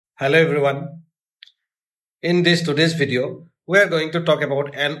Hello everyone. In this today's video, we are going to talk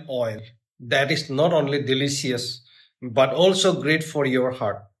about an oil that is not only delicious but also great for your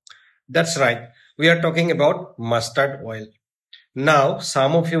heart. That's right. We are talking about mustard oil. Now,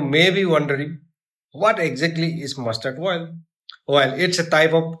 some of you may be wondering what exactly is mustard oil? Well, it's a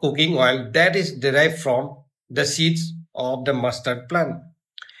type of cooking oil that is derived from the seeds of the mustard plant.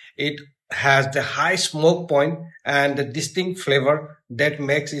 It has the high smoke point and the distinct flavor that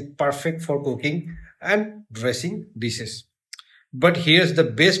makes it perfect for cooking and dressing dishes. But here's the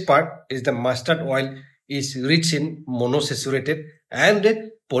best part is the mustard oil is rich in monounsaturated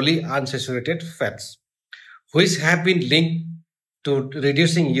and polyunsaturated fats, which have been linked to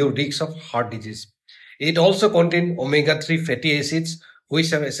reducing your risk of heart disease. It also contains omega-3 fatty acids,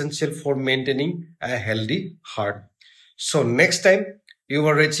 which are essential for maintaining a healthy heart. So next time you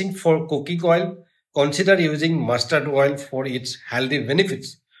are reaching for cooking oil, consider using mustard oil for its healthy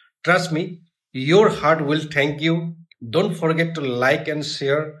benefits. Trust me, your heart will thank you. Don't forget to like and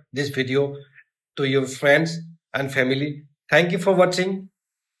share this video to your friends and family. Thank you for watching.